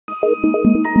Long,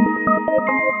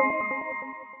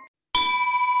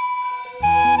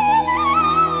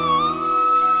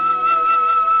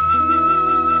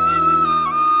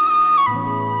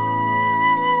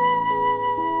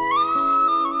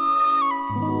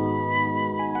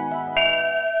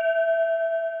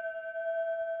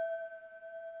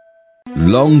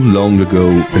 long ago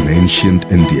in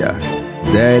ancient India,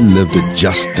 there lived a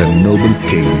just and noble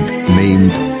king named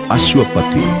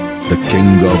Ashwapati, the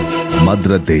king of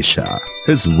Madra Desha.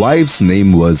 His wife's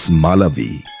name was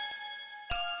Malavi.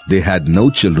 They had no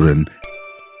children,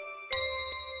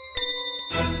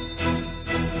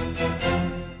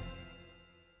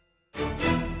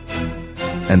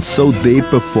 and so they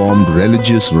performed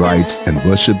religious rites and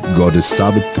worshipped goddess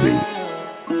Savithri,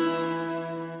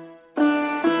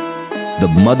 the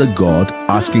mother god,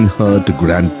 asking her to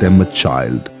grant them a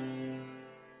child.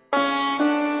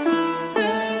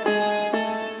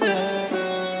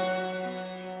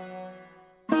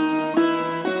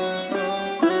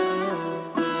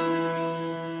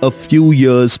 A few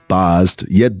years passed,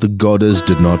 yet the goddess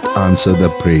did not answer their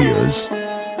prayers.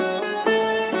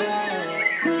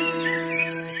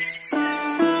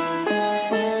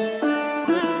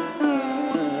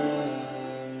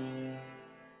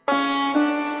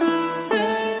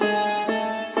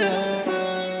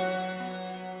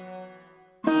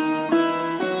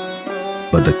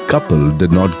 But the couple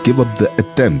did not give up the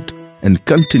attempt and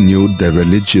continued their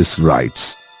religious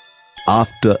rites.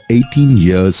 After 18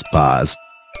 years passed,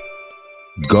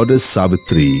 Goddess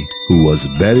Savithri, who was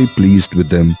very pleased with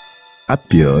them,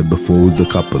 appeared before the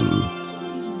couple.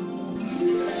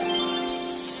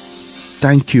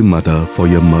 "Thank you, Mother, for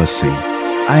your mercy.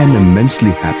 I am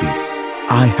immensely happy.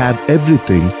 I have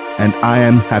everything and I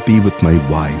am happy with my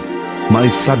wife. My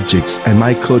subjects and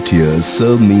my courtiers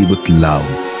serve me with love.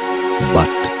 But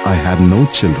I have no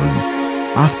children.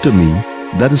 After me,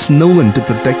 there is no one to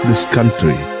protect this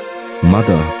country.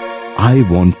 Mother, I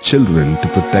want children to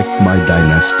protect my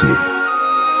dynasty."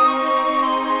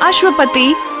 Ashwapati,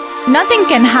 nothing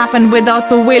can happen without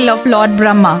the will of Lord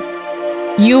Brahma.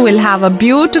 You will have a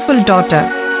beautiful daughter.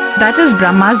 That is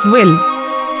Brahma's will.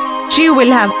 She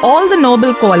will have all the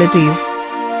noble qualities.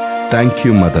 Thank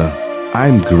you, Mother. I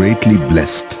am greatly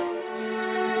blessed.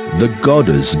 The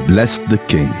goddess blessed the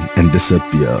king and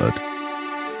disappeared.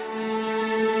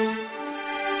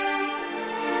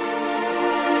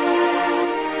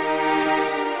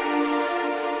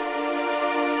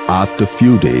 After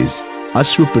few days,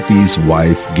 Ashwapati's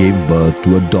wife gave birth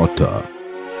to a daughter.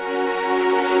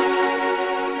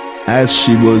 As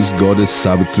she was Goddess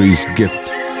Savitri's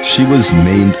gift, she was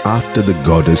named after the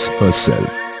goddess herself.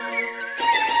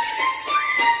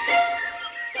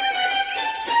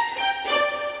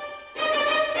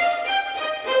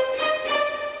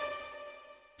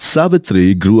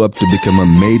 Savithri grew up to become a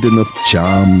maiden of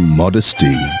charm,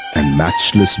 modesty, and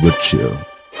matchless virtue.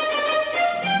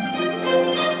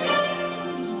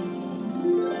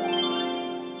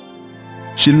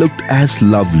 She looked as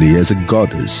lovely as a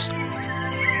goddess.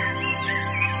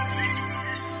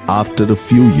 After a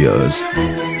few years,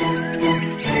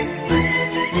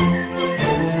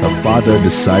 her father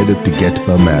decided to get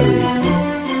her married.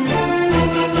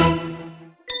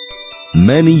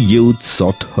 Many youths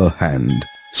sought her hand.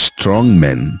 Strong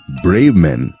men, brave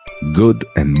men, good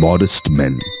and modest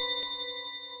men.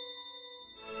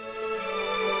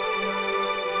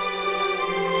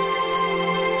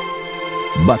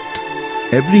 But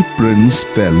every prince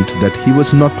felt that he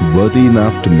was not worthy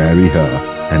enough to marry her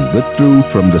and withdrew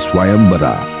from the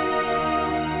Swayamvara,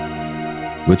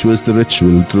 which was the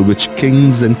ritual through which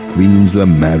kings and queens were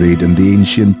married in the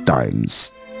ancient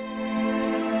times.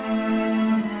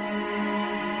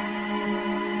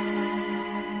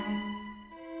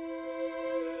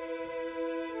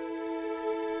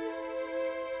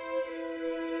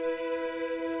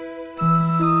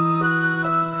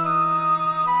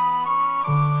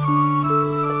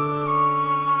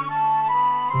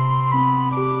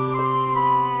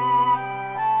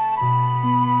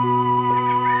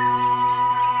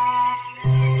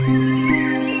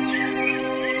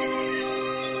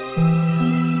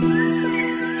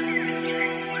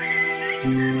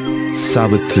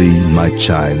 Savithri, my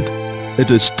child,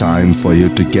 it is time for you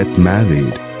to get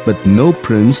married, but no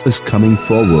prince is coming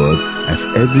forward as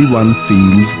everyone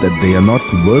feels that they are not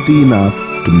worthy enough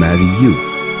to marry you.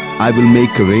 I will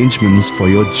make arrangements for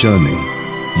your journey.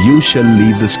 You shall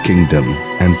leave this kingdom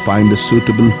and find a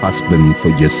suitable husband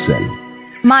for yourself.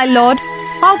 My lord,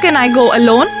 how can I go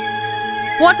alone?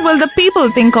 What will the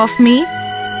people think of me?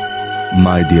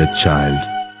 My dear child,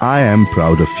 I am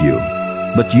proud of you.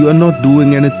 But you are not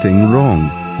doing anything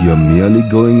wrong. You are merely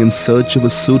going in search of a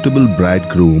suitable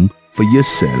bridegroom for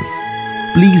yourself.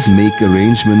 Please make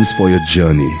arrangements for your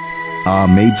journey. Our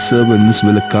maidservants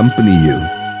will accompany you.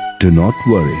 Do not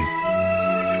worry."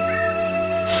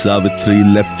 Savithri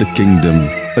left the kingdom,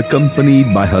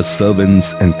 accompanied by her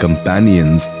servants and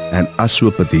companions and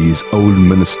Ashwapati's old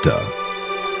minister.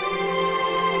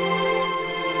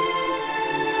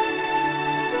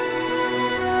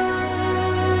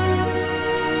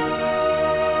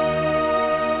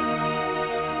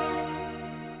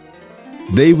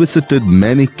 They visited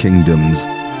many kingdoms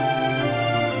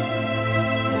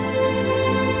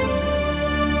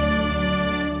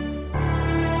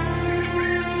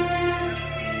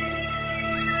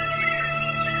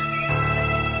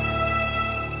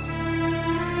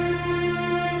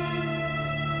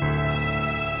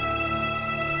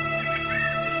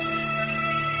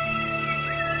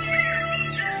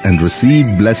and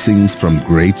received blessings from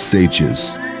great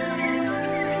sages.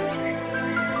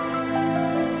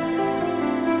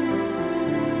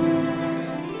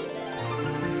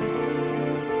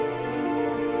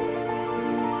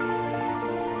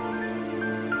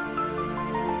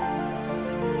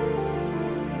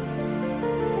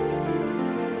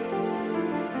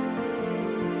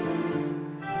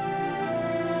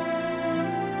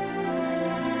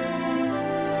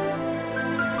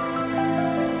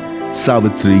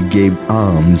 Savithri gave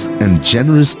alms and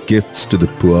generous gifts to the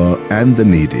poor and the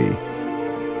needy.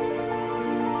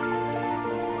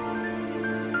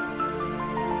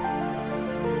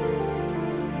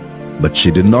 But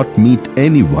she did not meet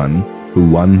anyone who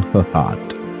won her heart.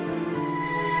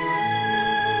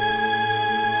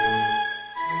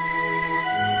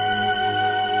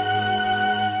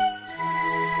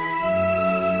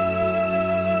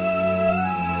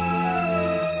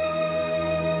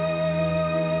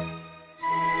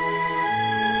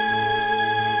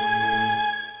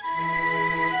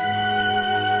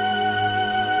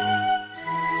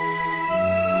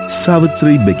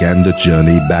 Savithri began the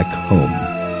journey back home.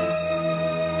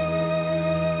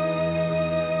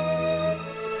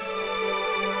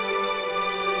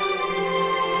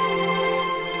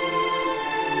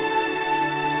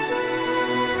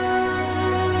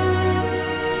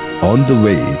 On the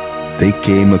way, they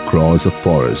came across a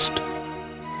forest.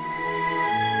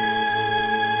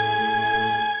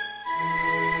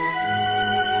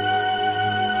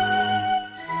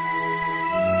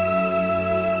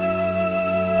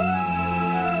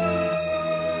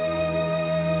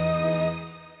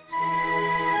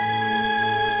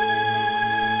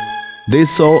 They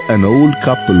saw an old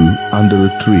couple under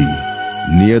a tree.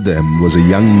 Near them was a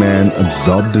young man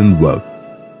absorbed in work.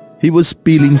 He was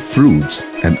peeling fruits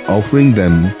and offering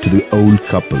them to the old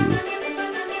couple.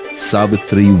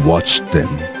 Savithri watched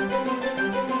them.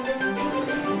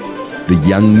 The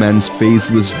young man's face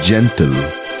was gentle,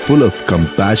 full of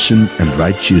compassion and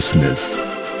righteousness.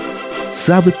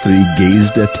 Savithri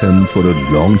gazed at him for a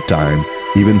long time,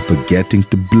 even forgetting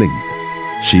to blink.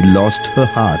 She lost her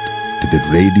heart to the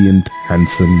radiant,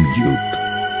 handsome youth.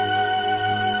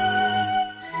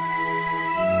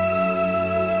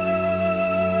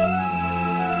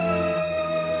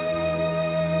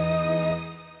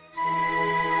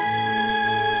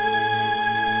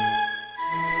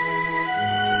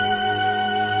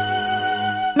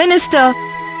 Minister,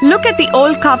 look at the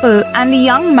old couple and the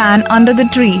young man under the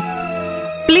tree.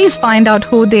 Please find out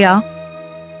who they are.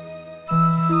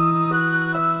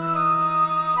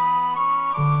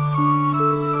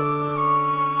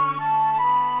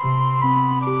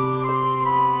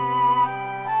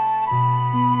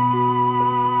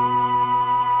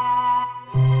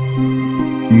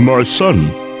 My son,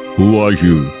 who are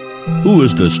you? Who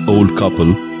is this old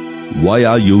couple? Why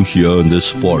are you here in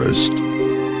this forest?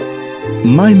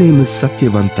 My name is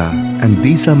Satyavanta and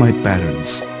these are my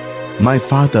parents. My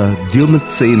father,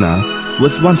 Dyumathsena,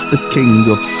 was once the king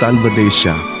of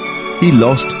Salvadesha. He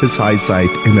lost his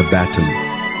eyesight in a battle.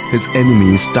 His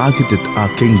enemies targeted our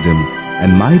kingdom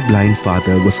and my blind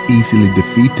father was easily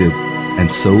defeated,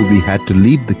 and so we had to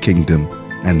leave the kingdom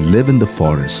and live in the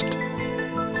forest.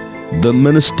 The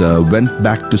minister went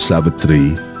back to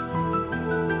Savithri.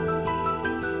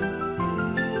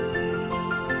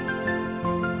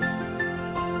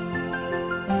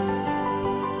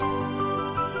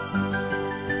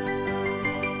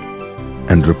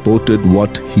 And reported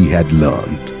what he had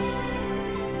learned.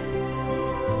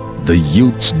 The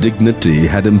youth's dignity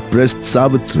had impressed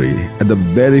Savithri at the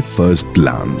very first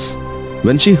glance.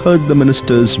 When she heard the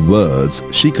minister's words,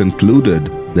 she concluded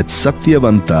that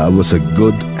Satyavanta was a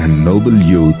good and noble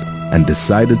youth and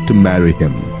decided to marry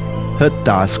him. Her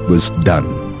task was done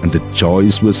and the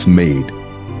choice was made.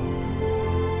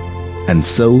 And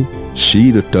so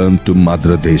she returned to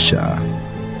Madradesha.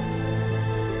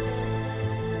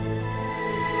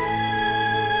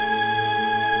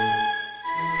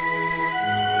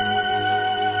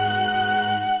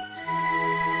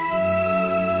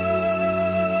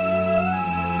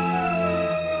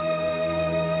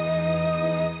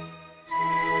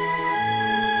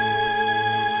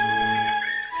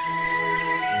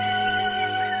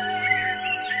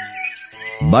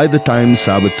 By the time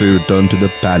Savithri returned to the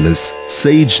palace,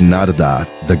 sage Narada,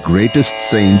 the greatest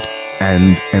saint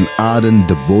and an ardent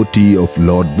devotee of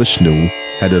Lord Vishnu,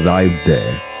 had arrived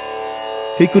there.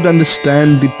 He could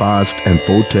understand the past and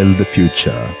foretell the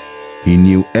future. He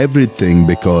knew everything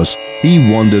because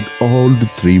he wandered all the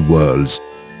three worlds,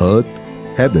 earth,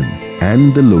 heaven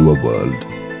and the lower world.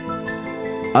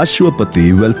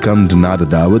 Ashwapati welcomed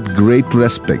Narada with great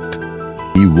respect.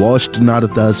 He washed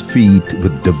Narada's feet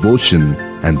with devotion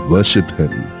and worshipped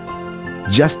him.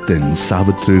 Just then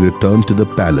Savithri returned to the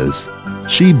palace.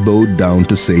 She bowed down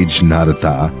to sage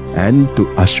Narada and to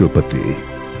Ashwapati.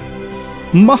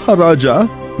 Maharaja,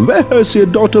 where has your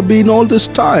daughter been all this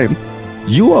time?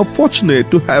 You are fortunate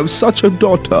to have such a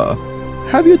daughter.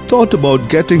 Have you thought about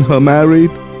getting her married?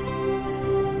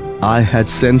 I had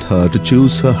sent her to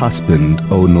choose her husband,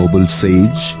 O noble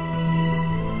sage.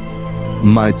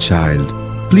 My child,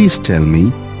 please tell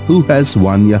me, who has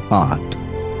won your heart?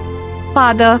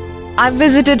 Father, I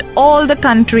visited all the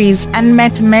countries and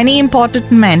met many important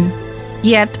men,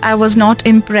 yet I was not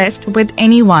impressed with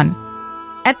anyone.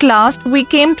 At last we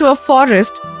came to a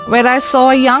forest where I saw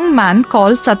a young man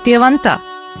called Satyavanta.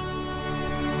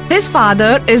 His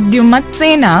father is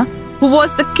Dyumathsena, who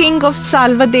was the king of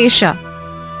Salvadesha.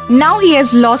 Now he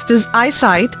has lost his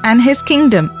eyesight and his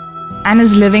kingdom and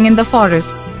is living in the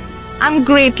forest. I am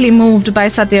greatly moved by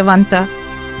Satyavanta.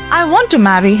 I want to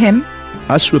marry him.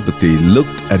 Ashwapati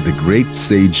looked at the great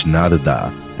sage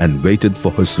Narada and waited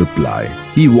for his reply.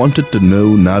 He wanted to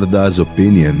know Narada's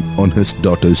opinion on his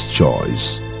daughter's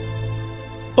choice.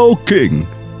 O king,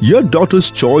 your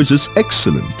daughter's choice is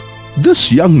excellent.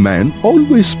 This young man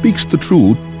always speaks the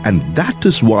truth, and that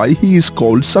is why he is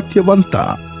called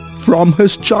Satyavanta. From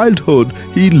his childhood,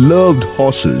 he loved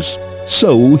horses.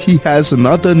 So he has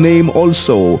another name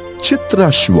also,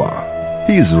 Chitrashva.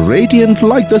 He is radiant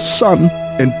like the sun,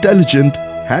 intelligent,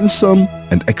 handsome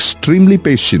and extremely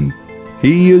patient.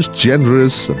 He is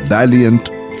generous, valiant,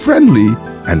 friendly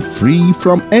and free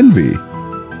from envy.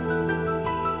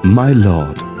 My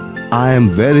lord, I am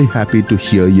very happy to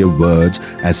hear your words,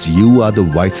 as you are the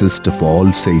wisest of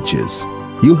all sages.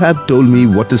 You have told me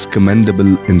what is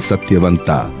commendable in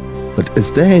Satyavanta, but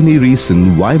is there any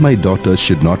reason why my daughter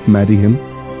should not marry him?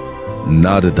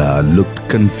 Narada looked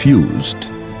confused.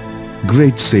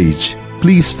 Great sage,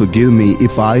 please forgive me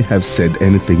if I have said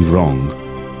anything wrong.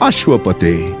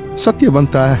 Ashwapati,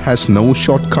 Satyavanta has no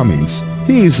shortcomings.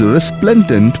 He is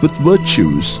resplendent with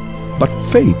virtues, but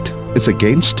fate is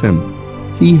against him.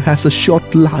 He has a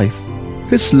short life.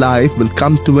 His life will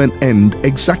come to an end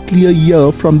exactly a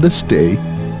year from this day.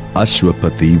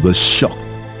 Ashwapati was shocked.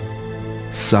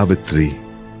 Savithri,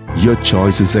 your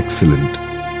choice is excellent.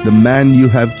 The man you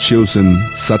have chosen,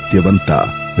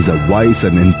 Satyavanta, is a wise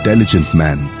and intelligent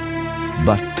man.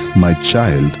 But, my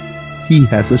child, he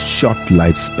has a short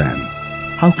lifespan.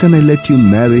 How can I let you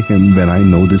marry him when I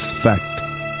know this fact?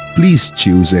 Please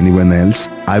choose anyone else.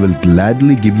 I will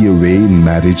gladly give you away in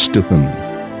marriage to him.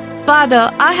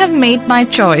 Father, I have made my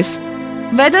choice.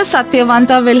 Whether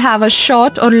Satyavanta will have a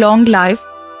short or long life,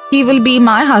 he will be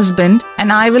my husband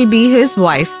and I will be his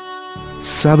wife.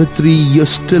 Savithri, you're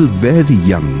still very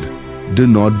young. Do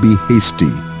not be hasty.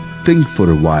 Think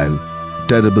for a while.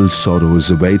 Terrible sorrows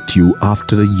await you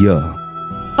after a year.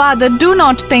 Father, do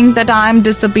not think that I am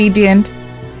disobedient.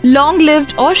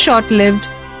 Long-lived or short-lived,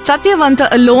 Satyavanta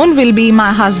alone will be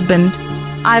my husband.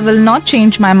 I will not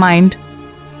change my mind.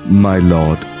 My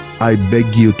lord, I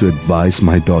beg you to advise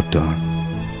my daughter.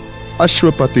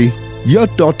 Ashwapati, your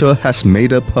daughter has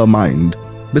made up her mind.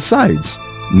 Besides,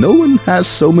 no one has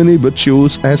so many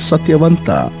virtues as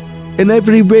Satyavanta. In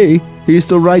every way, he is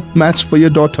the right match for your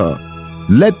daughter.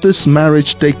 Let this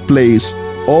marriage take place.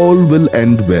 All will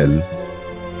end well.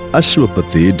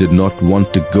 Ashwapati did not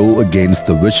want to go against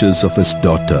the wishes of his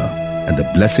daughter, and the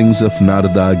blessings of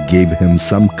Narada gave him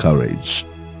some courage.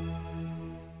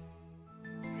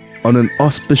 On an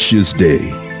auspicious day,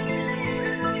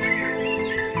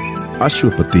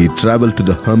 Ashwapati travelled to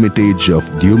the hermitage of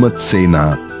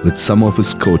Dyumathsena with some of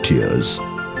his courtiers.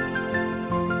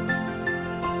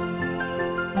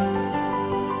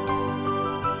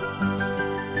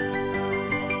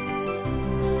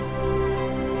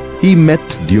 He met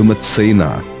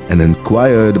Dyumathsena and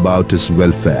inquired about his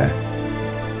welfare.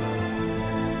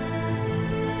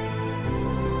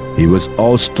 He was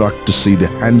awestruck to see the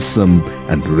handsome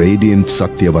and radiant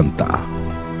Satyavanta.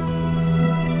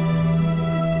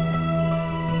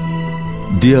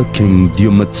 Dear King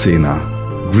Dyumathsena,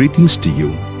 greetings to you.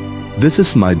 This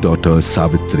is my daughter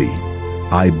Savithri.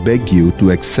 I beg you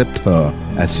to accept her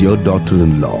as your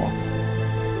daughter-in-law.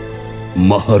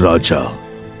 Maharaja,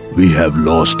 we have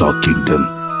lost our kingdom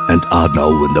and are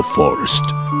now in the forest.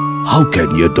 How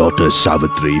can your daughter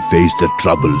Savithri face the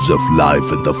troubles of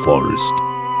life in the forest?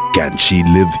 Can she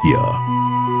live here?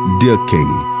 Dear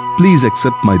King, please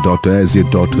accept my daughter as your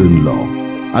daughter-in-law.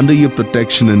 Under your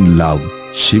protection and love,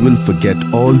 she will forget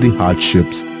all the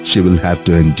hardships she will have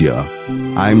to endure.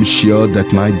 I am sure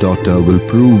that my daughter will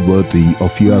prove worthy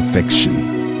of your affection.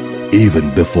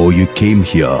 Even before you came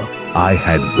here, I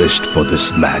had wished for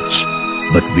this match.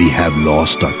 But we have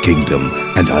lost our kingdom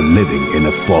and are living in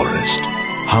a forest.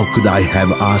 How could I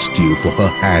have asked you for her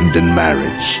hand in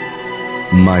marriage?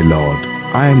 My lord,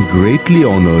 I am greatly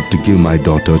honored to give my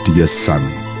daughter to your son.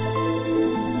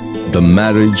 The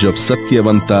marriage of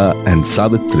Satyavanta and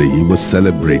Savithri was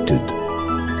celebrated.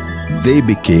 They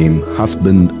became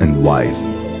husband and wife.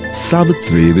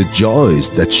 Savithri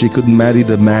rejoiced that she could marry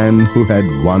the man who had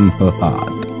won her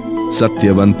heart.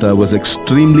 Satyavanta was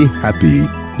extremely happy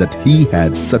that he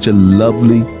had such a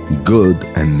lovely, good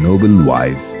and noble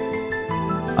wife.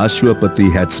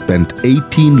 Ashwapati had spent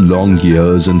 18 long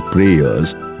years in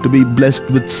prayers to be blessed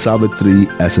with Savithri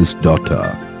as his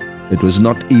daughter. It was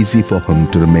not easy for him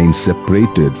to remain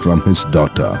separated from his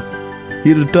daughter.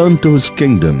 He returned to his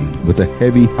kingdom with a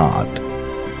heavy heart.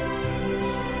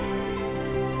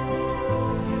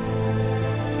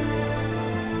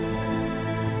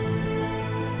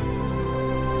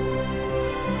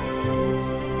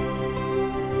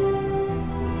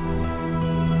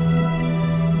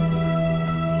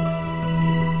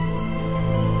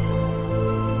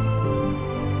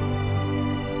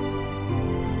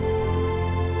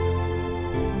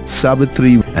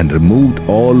 Savithri and removed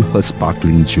all her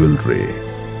sparkling jewelry.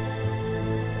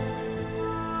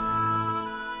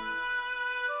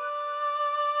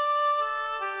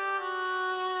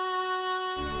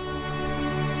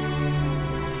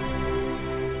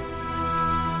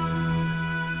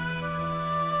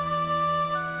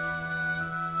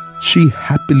 She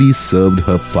happily served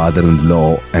her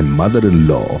father-in-law and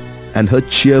mother-in-law, and her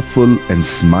cheerful and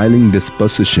smiling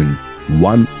disposition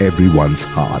won everyone's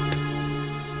heart.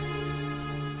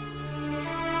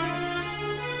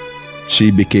 She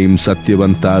became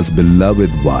Satyavanta's beloved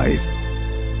wife.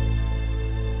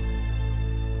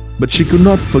 But she could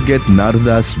not forget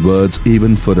Narada's words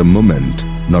even for a moment,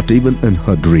 not even in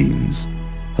her dreams.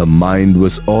 Her mind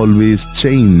was always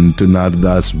chained to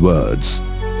Narada's words.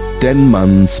 10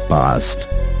 months passed.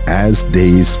 As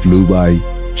days flew by,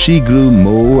 she grew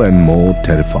more and more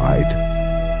terrified.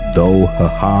 Though her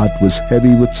heart was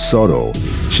heavy with sorrow,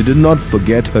 she did not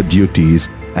forget her duties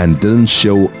and didn't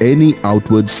show any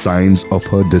outward signs of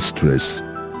her distress.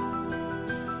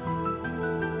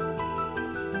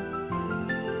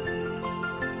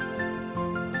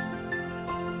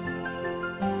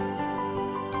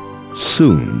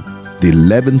 Soon, the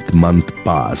 11th month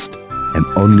passed and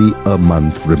only a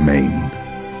month remained.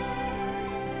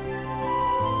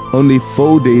 Only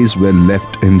 4 days were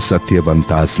left in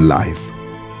Satyavanta's life.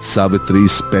 Savithri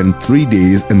spent 3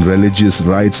 days in religious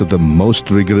rites of the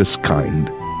most rigorous kind.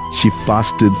 She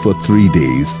fasted for 3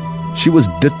 days. She was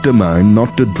determined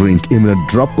not to drink even a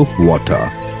drop of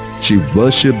water. She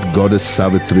worshipped Goddess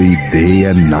Savithri day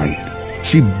and night.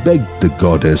 She begged the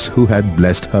goddess who had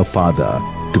blessed her father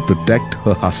to protect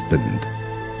her husband.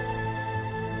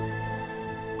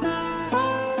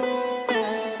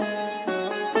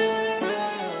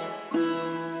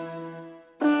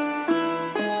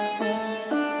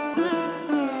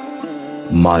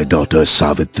 My daughter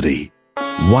Savithri,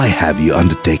 why have you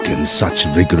undertaken such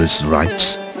rigorous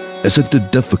rites? Isn't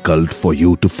it difficult for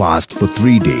you to fast for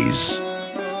 3 days?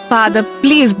 Father,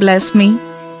 please bless me.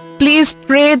 Please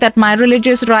pray that my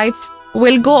religious rites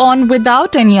will go on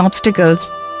without any obstacles.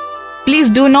 Please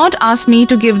do not ask me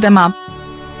to give them up.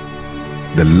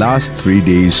 The last 3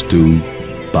 days too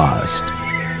passed.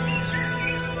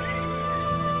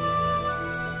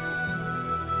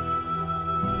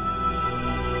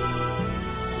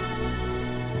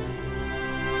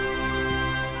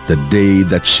 The day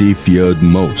that she feared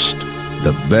most,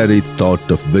 the very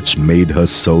thought of which made her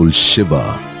soul shiver,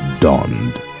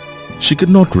 dawned. She could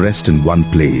not rest in one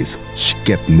place. She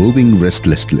kept moving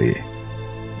restlessly.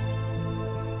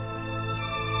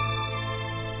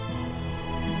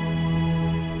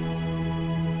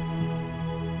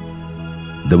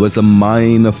 There was a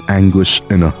mine of anguish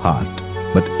in her heart,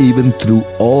 but even through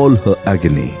all her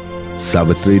agony,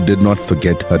 Savithri did not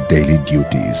forget her daily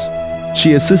duties.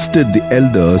 She assisted the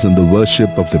elders in the worship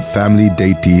of the family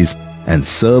deities and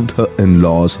served her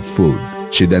in-laws food.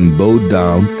 She then bowed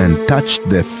down and touched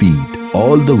their feet,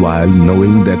 all the while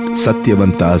knowing that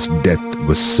Satyavanta's death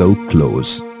was so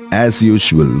close. As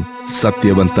usual,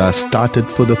 Satyavanta started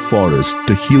for the forest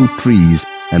to hew trees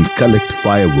and collect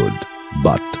firewood.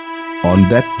 But on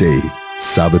that day,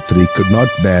 Savithri could not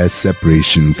bear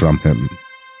separation from him.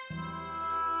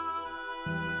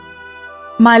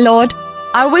 My lord,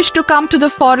 I wish to come to the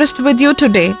forest with you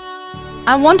today.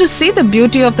 I want to see the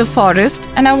beauty of the forest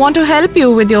and I want to help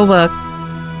you with your work.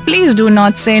 Please do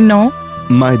not say no.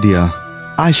 My dear,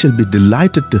 I shall be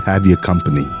delighted to have your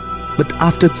company. But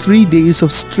after 3 days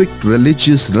of strict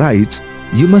religious rites,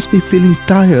 you must be feeling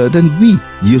tired and weak.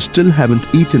 You still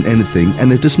haven't eaten anything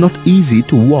and it is not easy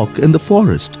to walk in the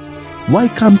forest. Why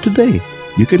come today?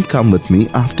 You can come with me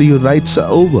after your rites are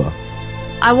over.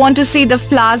 I want to see the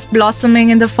flowers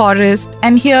blossoming in the forest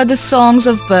and hear the songs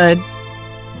of birds.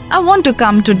 I want to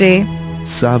come today.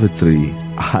 Savithri,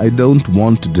 I don't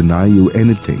want to deny you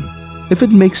anything. If it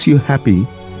makes you happy,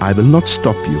 I will not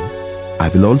stop you. I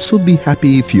will also be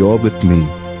happy if you are with me.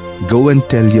 Go and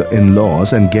tell your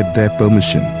in-laws and get their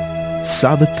permission.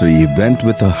 Savithri went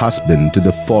with her husband to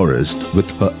the forest with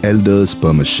her elders'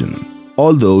 permission.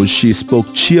 Although she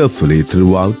spoke cheerfully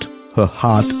throughout, her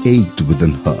heart ached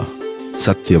within her.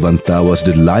 Satyavanta was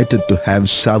delighted to have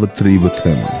Savithri with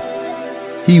him.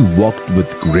 He walked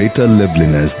with greater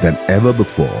liveliness than ever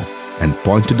before and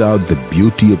pointed out the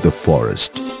beauty of the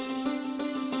forest.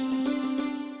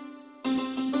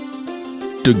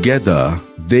 Together,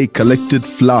 they collected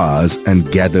flowers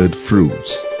and gathered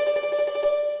fruits.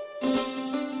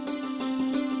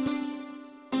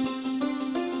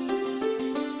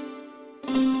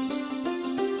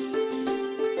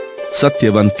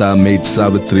 Satyavanta made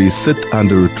Savithri sit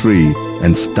under a tree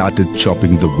and started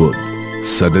chopping the wood.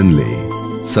 Suddenly,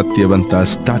 Satyavanta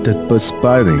started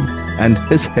perspiring and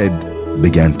his head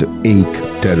began to ache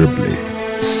terribly.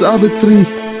 Savithri!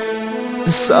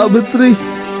 Savithri!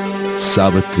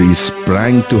 Savithri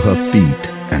sprang to her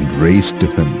feet and raced to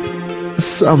him.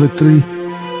 Savithri,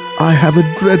 I have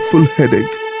a dreadful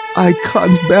headache. I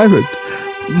can't bear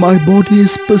it. My body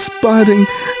is perspiring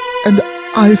and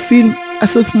I feel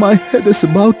as if my head is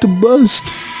about to burst.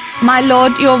 My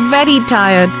lord, you're very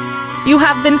tired. You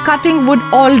have been cutting wood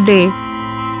all day.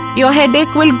 Your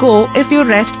headache will go if you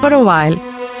rest for a while.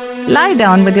 Lie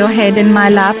down with your head in my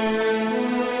lap.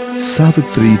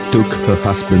 Savithri took her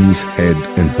husband's head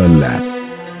in her lap.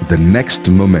 The next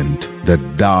moment, the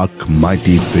dark,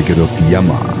 mighty figure of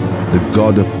Yama, the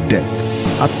god of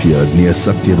death, appeared near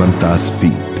Satyavanta's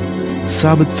feet.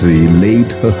 Savithri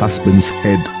laid her husband's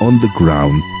head on the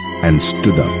ground and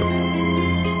stood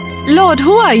up. Lord,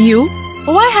 who are you?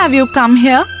 Why have you come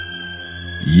here?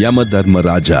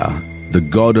 Yamadharmaraja, the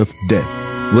god of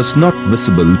death, was not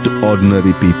visible to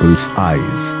ordinary people's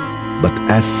eyes. But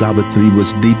as Savithri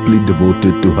was deeply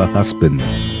devoted to her husband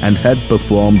and had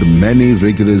performed many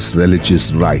rigorous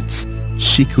religious rites,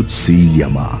 she could see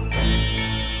Yama.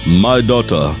 My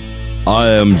daughter, I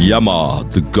am Yama,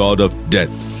 the god of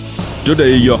death.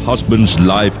 Today your husband's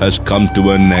life has come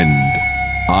to an end.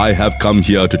 I have come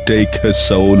here to take his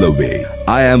soul away.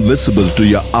 I am visible to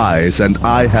your eyes and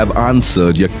I have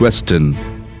answered your question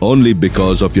only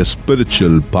because of your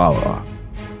spiritual power.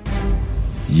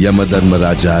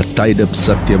 Yamadharmaraja tied up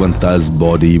Satyavanta's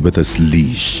body with his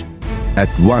leash. At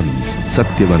once,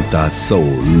 Satyavanta's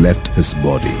soul left his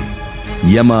body.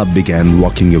 Yama began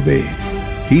walking away.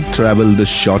 He travelled a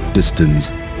short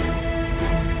distance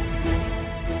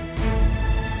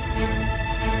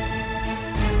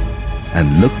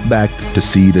and looked back to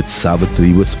see that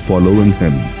Savithri was following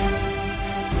him.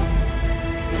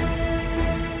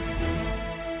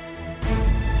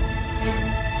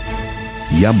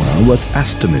 Yama was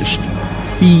astonished.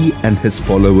 He and his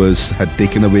followers had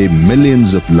taken away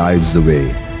millions of lives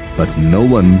away, but no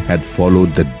one had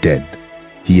followed the dead.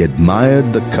 He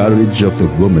admired the courage of the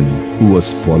woman who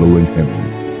was following him.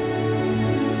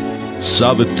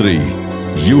 Savithri,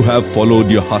 you have followed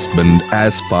your husband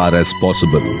as far as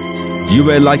possible. You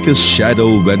were like his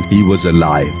shadow when he was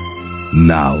alive.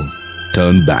 Now,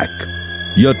 turn back.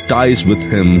 Your ties with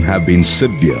him have been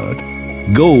severed.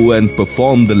 Go and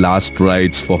perform the last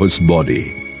rites for his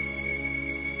body.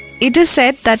 It is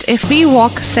said that if we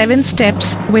walk 7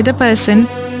 steps with a person,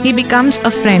 he becomes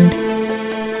a friend.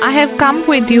 I have come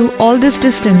with you all this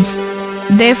distance.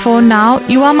 Therefore now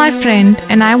you are my friend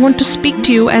and I want to speak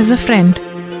to you as a friend.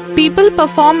 People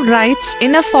perform rites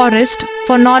in a forest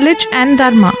for knowledge and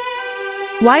dharma.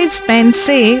 Wise men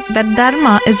say that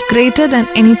dharma is greater than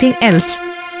anything else.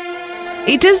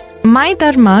 It is my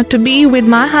dharma to be with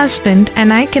my husband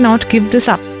and I cannot give this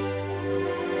up.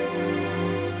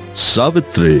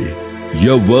 Savithri,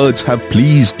 your words have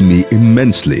pleased me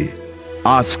immensely.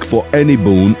 Ask for any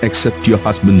boon except your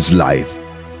husband's life.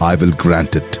 I will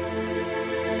grant it.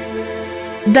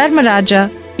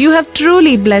 Dharmaraja, you have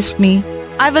truly blessed me.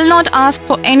 I will not ask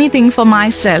for anything for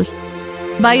myself.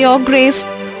 By your grace,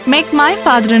 make my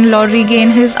father-in-law regain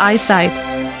his eyesight.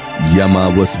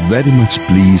 Yama was very much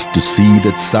pleased to see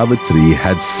that Savithri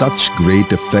had such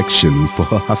great affection for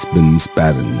her husband's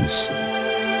parents.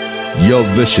 Your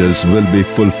wishes will be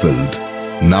fulfilled.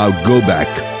 Now go back.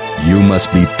 You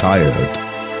must be tired.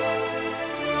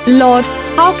 Lord,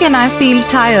 how can I feel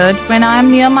tired when I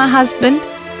am near my husband?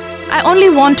 I only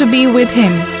want to be with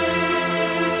him.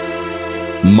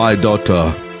 My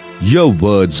daughter, your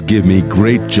words give me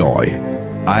great joy.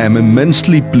 I am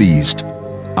immensely pleased.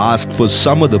 Ask for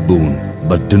some other boon,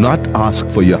 but do not ask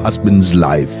for your husband's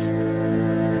life.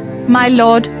 My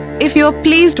Lord, if you are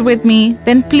pleased with me,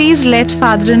 then please let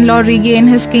father-in-law regain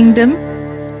his kingdom.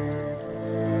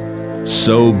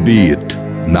 So be it.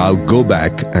 Now go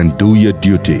back and do your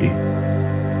duty.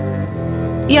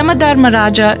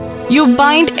 Yamadharmaraja, you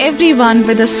bind everyone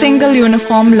with a single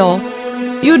uniform law.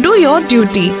 You do your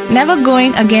duty, never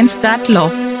going against that law.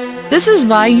 This is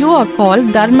why you are called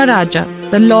Dharmaraja,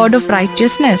 the Lord of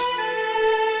Righteousness.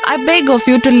 I beg of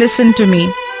you to listen to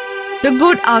me. The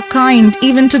good are kind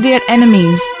even to their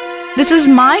enemies. This is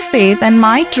my faith and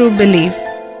my true belief.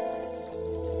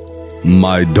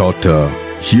 My daughter,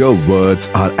 your words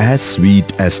are as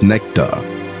sweet as nectar.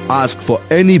 Ask for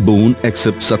any boon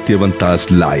except Satyavanta's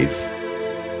life.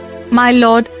 My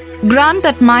Lord, grant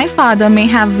that my father may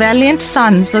have valiant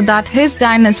sons so that his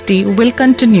dynasty will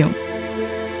continue.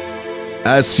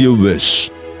 As you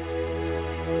wish.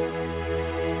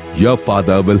 Your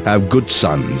father will have good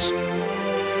sons.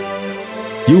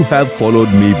 You have followed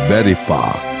me very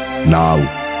far. Now,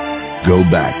 go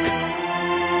back.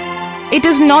 It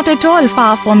is not at all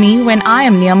far for me when I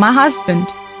am near my husband.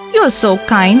 You are so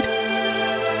kind.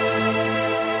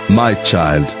 My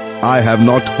child, I have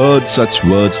not heard such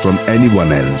words from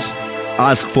anyone else.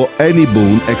 Ask for any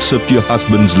boon except your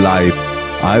husband's life.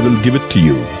 I will give it to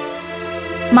you.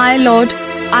 My Lord,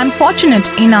 I am fortunate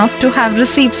enough to have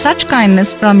received such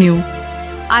kindness from you.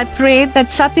 I pray that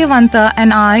Satyavanta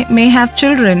and I may have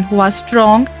children who are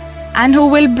strong and who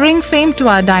will bring fame to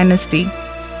our dynasty.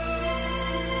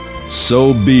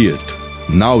 So be it.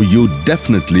 Now you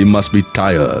definitely must be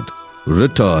tired.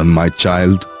 Return, my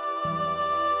child.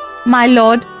 My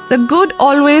Lord, the good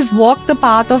always walk the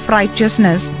path of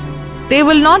righteousness. They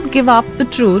will not give up the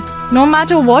truth, no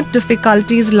matter what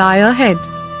difficulties lie ahead.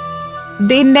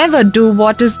 They never do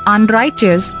what is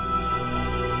unrighteous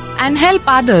and help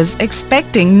others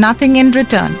expecting nothing in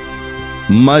return.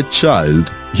 My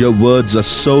child, your words are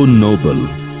so noble.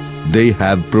 They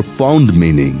have profound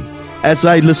meaning. As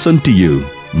I listen to you,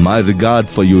 my regard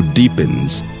for you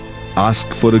deepens. Ask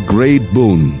for a great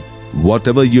boon.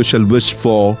 Whatever you shall wish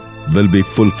for will be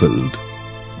fulfilled.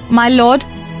 My Lord,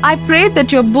 I pray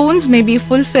that your boons may be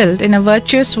fulfilled in a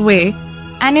virtuous way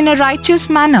and in a righteous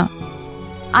manner.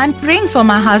 I am praying for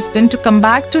my husband to come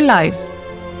back to life.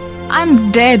 I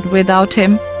am dead without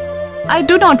him. I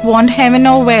do not want heaven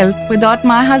or wealth without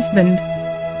my husband.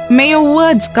 May your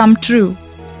words come true.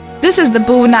 This is the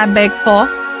boon I beg for.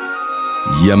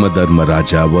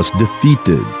 Yamadharmaraja was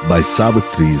defeated by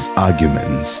Savitri's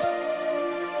arguments.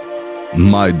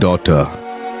 My daughter,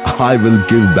 I will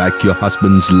give back your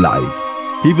husband's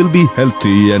life. He will be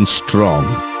healthy and strong.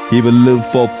 He will live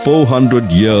for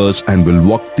 400 years and will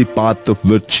walk the path of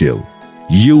virtue.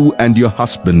 You and your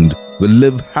husband will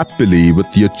live happily with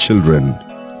your children.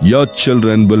 Your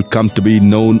children will come to be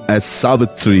known as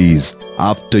Savithris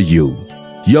after you.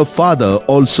 Your father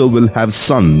also will have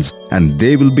sons and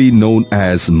they will be known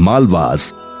as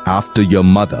Malvas after your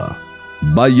mother.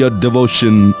 By your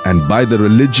devotion and by the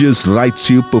religious rites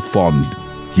you performed,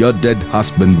 your dead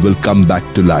husband will come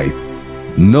back to life.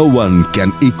 No one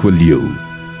can equal you.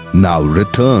 Now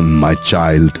return, my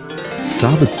child.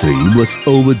 Savithri was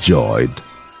overjoyed.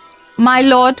 My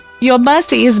Lord, your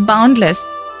mercy is boundless.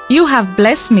 You have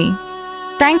blessed me.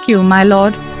 Thank you, my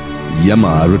Lord.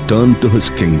 Yama returned to his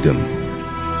kingdom.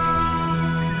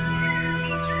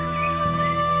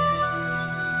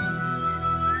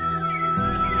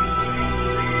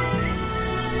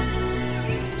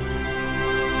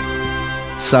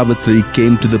 Savithri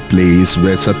came to the place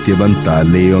where Satyavanta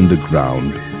lay on the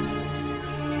ground.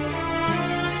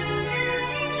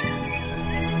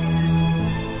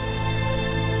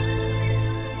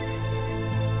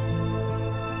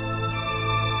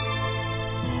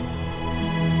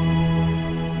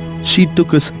 She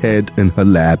took his head in her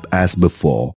lap as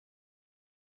before.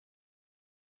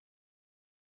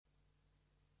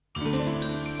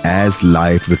 As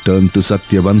life returned to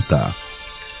Satyavanta,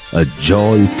 a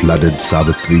joy flooded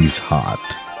Savitri's heart.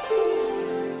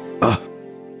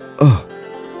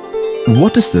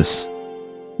 What is this?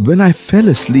 When I fell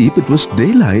asleep, it was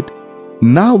daylight.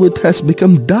 Now it has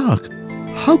become dark.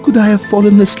 How could I have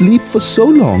fallen asleep for so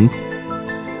long?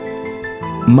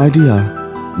 My dear,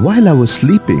 while I was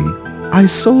sleeping, I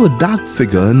saw a dark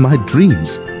figure in my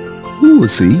dreams. Who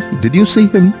was he? Did you see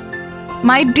him?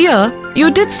 My dear,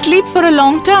 you did sleep for a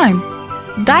long time.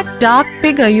 That dark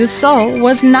figure you saw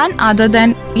was none other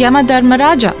than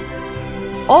Yamadharmaraja.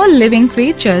 All living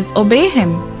creatures obey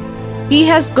him. He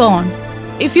has gone.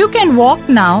 If you can walk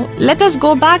now, let us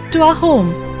go back to our home.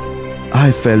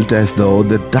 I felt as though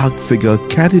the dark figure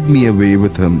carried me away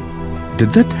with him.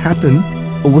 Did that happen,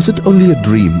 or was it only a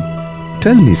dream?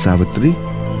 Tell me, Savitri.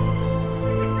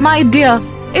 My dear,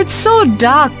 it's so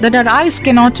dark that our eyes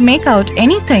cannot make out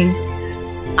anything.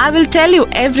 I will tell you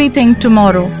everything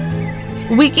tomorrow.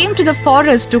 We came to the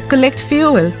forest to collect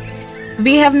fuel.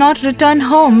 We have not returned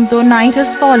home though night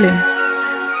has fallen.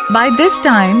 By this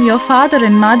time, your father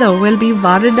and mother will be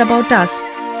worried about us.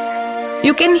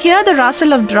 You can hear the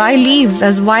rustle of dry leaves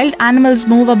as wild animals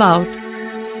move about.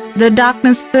 The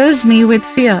darkness fills me with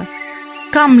fear.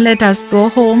 Come, let us go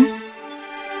home.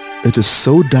 It is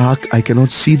so dark I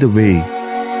cannot see the way.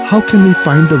 How can we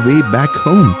find the way back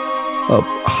home?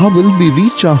 How will we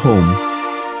reach our home?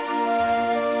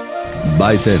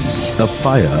 By then, a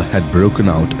fire had broken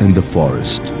out in the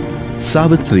forest.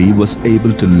 Savitri was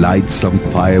able to light some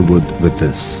firewood with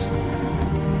this.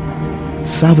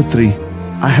 Savitri,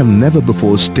 I have never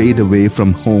before stayed away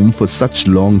from home for such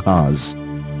long hours.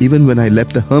 Even when I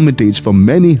left the hermitage for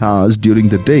many hours during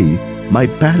the day, my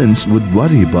parents would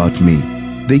worry about me.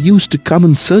 They used to come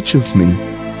in search of me.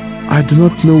 I do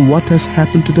not know what has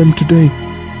happened to them today.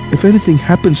 If anything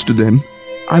happens to them,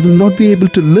 I will not be able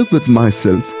to live with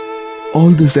myself.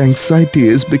 All this anxiety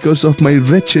is because of my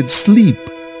wretched sleep.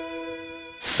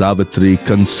 Savitri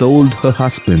consoled her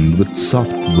husband with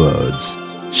soft words.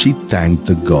 She thanked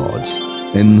the gods.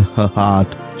 In her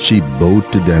heart, she bowed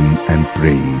to them and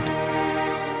prayed.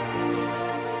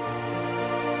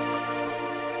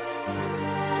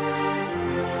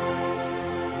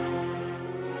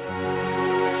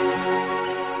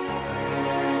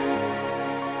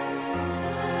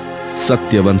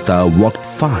 Satyavanta walked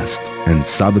fast and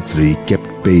Savitri kept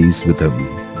pace with him.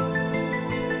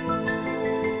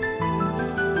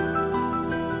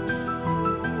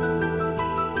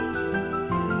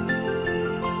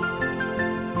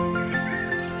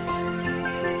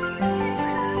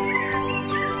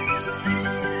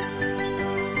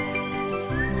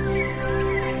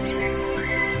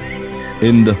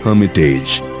 In the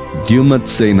hermitage,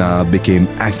 Dyumathsena became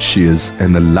anxious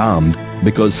and alarmed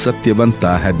because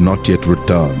Satyavanta had not yet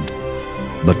returned.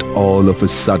 But all of a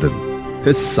sudden,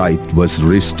 his sight was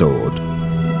restored.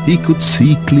 He could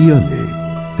see clearly.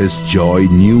 His joy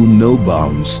knew no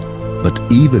bounds. But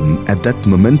even at that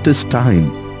momentous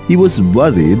time, he was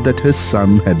worried that his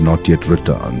son had not yet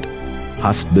returned.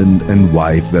 Husband and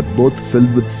wife were both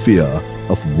filled with fear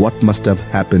of what must have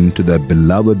happened to their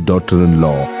beloved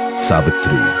daughter-in-law,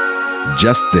 Savitri.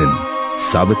 Just then,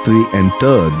 Savitri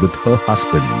entered with her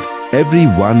husband.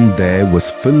 Everyone there was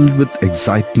filled with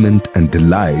excitement and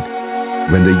delight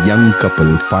when the young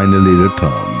couple finally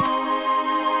returned.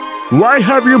 Why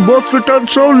have you both returned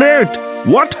so late?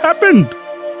 What happened?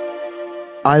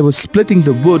 I was splitting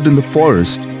the wood in the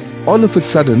forest. All of a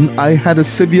sudden, I had a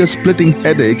severe splitting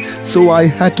headache, so I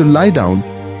had to lie down.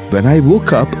 When I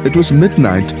woke up, it was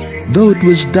midnight. Though it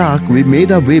was dark, we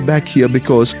made our way back here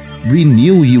because we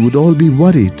knew you would all be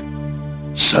worried.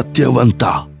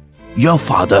 Satyavanta, your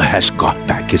father has got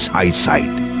back his eyesight.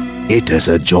 It is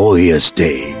a joyous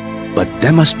day, but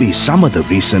there must be some other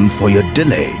reason for your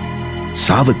delay.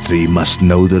 Savitri must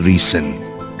know the reason.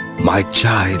 My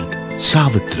child,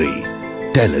 Savitri,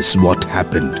 tell us what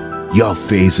happened. Your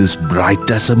face is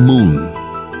bright as a moon.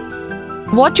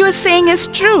 What you are saying is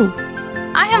true.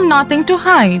 I have nothing to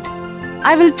hide.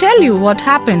 I will tell you what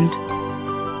happened.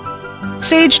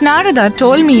 Sage Narada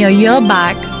told me a year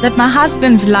back that my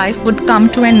husband's life would come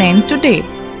to an end today.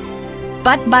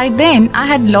 But by then I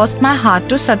had lost my heart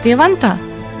to Satyavanta.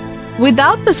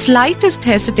 Without the slightest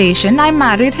hesitation, I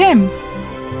married him.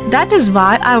 That is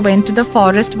why I went to the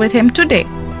forest with him today.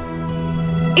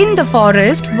 In the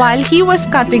forest, while he was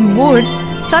cutting wood,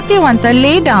 Satyavanta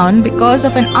lay down because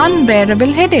of an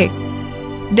unbearable headache.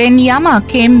 Then Yama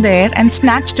came there and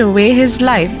snatched away his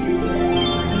life.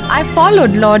 I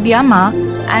followed Lord Yama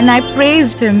and I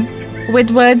praised him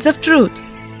with words of truth.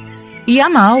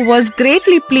 Yama was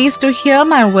greatly pleased to hear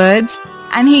my words,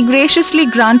 and he graciously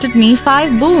granted me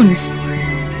 5 boons.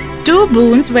 2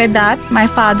 boons were that my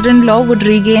father-in-law would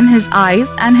regain his eyes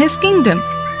and his kingdom.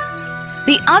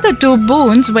 The other 2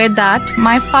 boons were that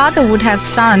my father would have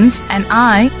sons and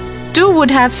I too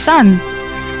would have sons.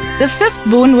 The 5th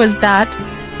boon was that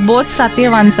both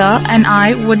Satyavanta and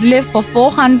I would live for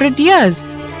 400 years.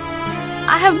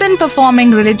 I have been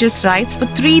performing religious rites for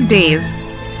 3 days.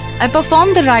 I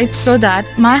performed the rites so that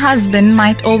my husband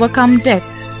might overcome death.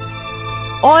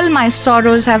 All my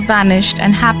sorrows have vanished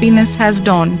and happiness has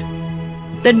dawned.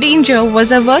 The danger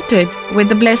was averted with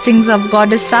the blessings of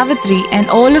Goddess Savithri and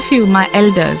all of you, my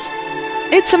elders.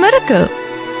 It's a miracle.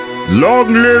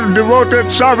 Long live devoted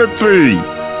Savithri!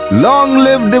 Long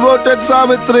live devoted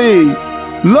Savitri!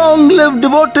 Long live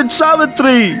devoted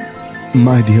Savitri!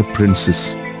 My dear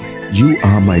princess, you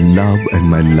are my love and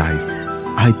my life.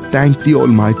 I thank the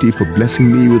Almighty for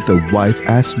blessing me with a wife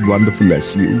as wonderful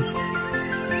as you.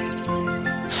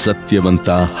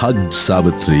 Satyavanta hugged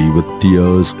Savitri with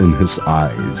tears in his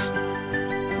eyes.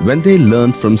 When they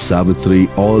learned from Savitri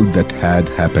all that had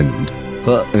happened,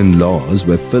 her in-laws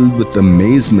were filled with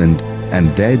amazement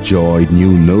and their joy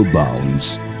knew no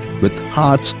bounds. With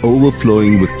hearts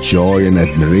overflowing with joy and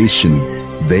admiration,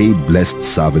 they blessed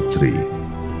Savitri.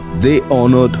 They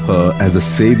honored her as the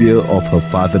savior of her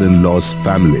father-in-law's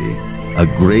family, a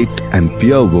great and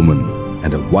pure woman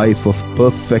and a wife of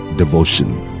perfect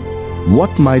devotion.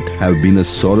 What might have been a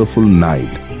sorrowful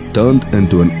night turned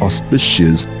into an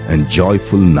auspicious and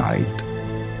joyful night.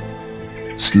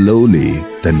 Slowly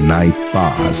the night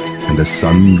passed and the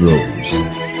sun rose.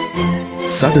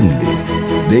 Suddenly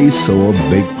they saw a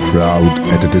big crowd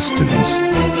at a distance.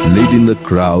 Leading the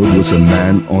crowd was a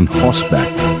man on horseback.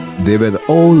 They were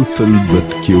all filled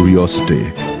with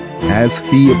curiosity. As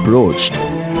he approached,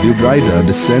 the rider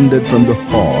descended from the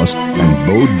horse and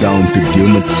bowed down to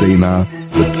Dyumathsena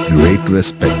with great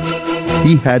respect.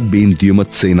 He had been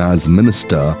Dyumathsena's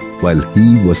minister while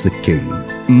he was the king.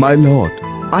 My lord,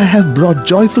 I have brought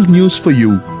joyful news for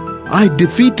you. I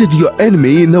defeated your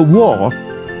enemy in a war.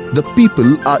 The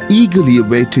people are eagerly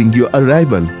awaiting your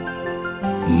arrival.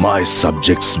 My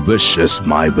subjects' wish is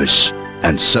my wish,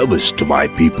 and service to my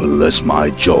people is my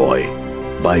joy.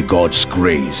 By God's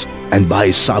grace and by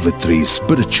Savitri's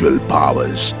spiritual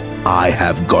powers, I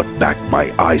have got back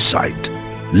my eyesight.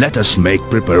 Let us make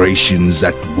preparations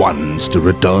at once to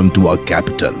return to our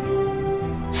capital.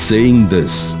 Saying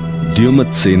this,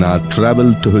 Dyumathsena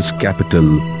travelled to his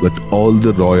capital with all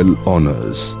the royal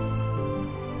honors.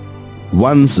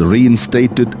 Once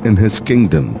reinstated in his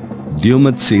kingdom,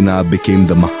 Dyumathsena became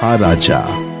the Maharaja,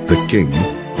 the king,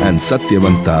 and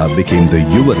Satyavanta became the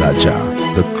Yuvaraja,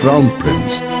 the crown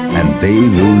prince, and they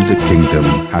ruled the kingdom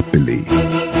happily.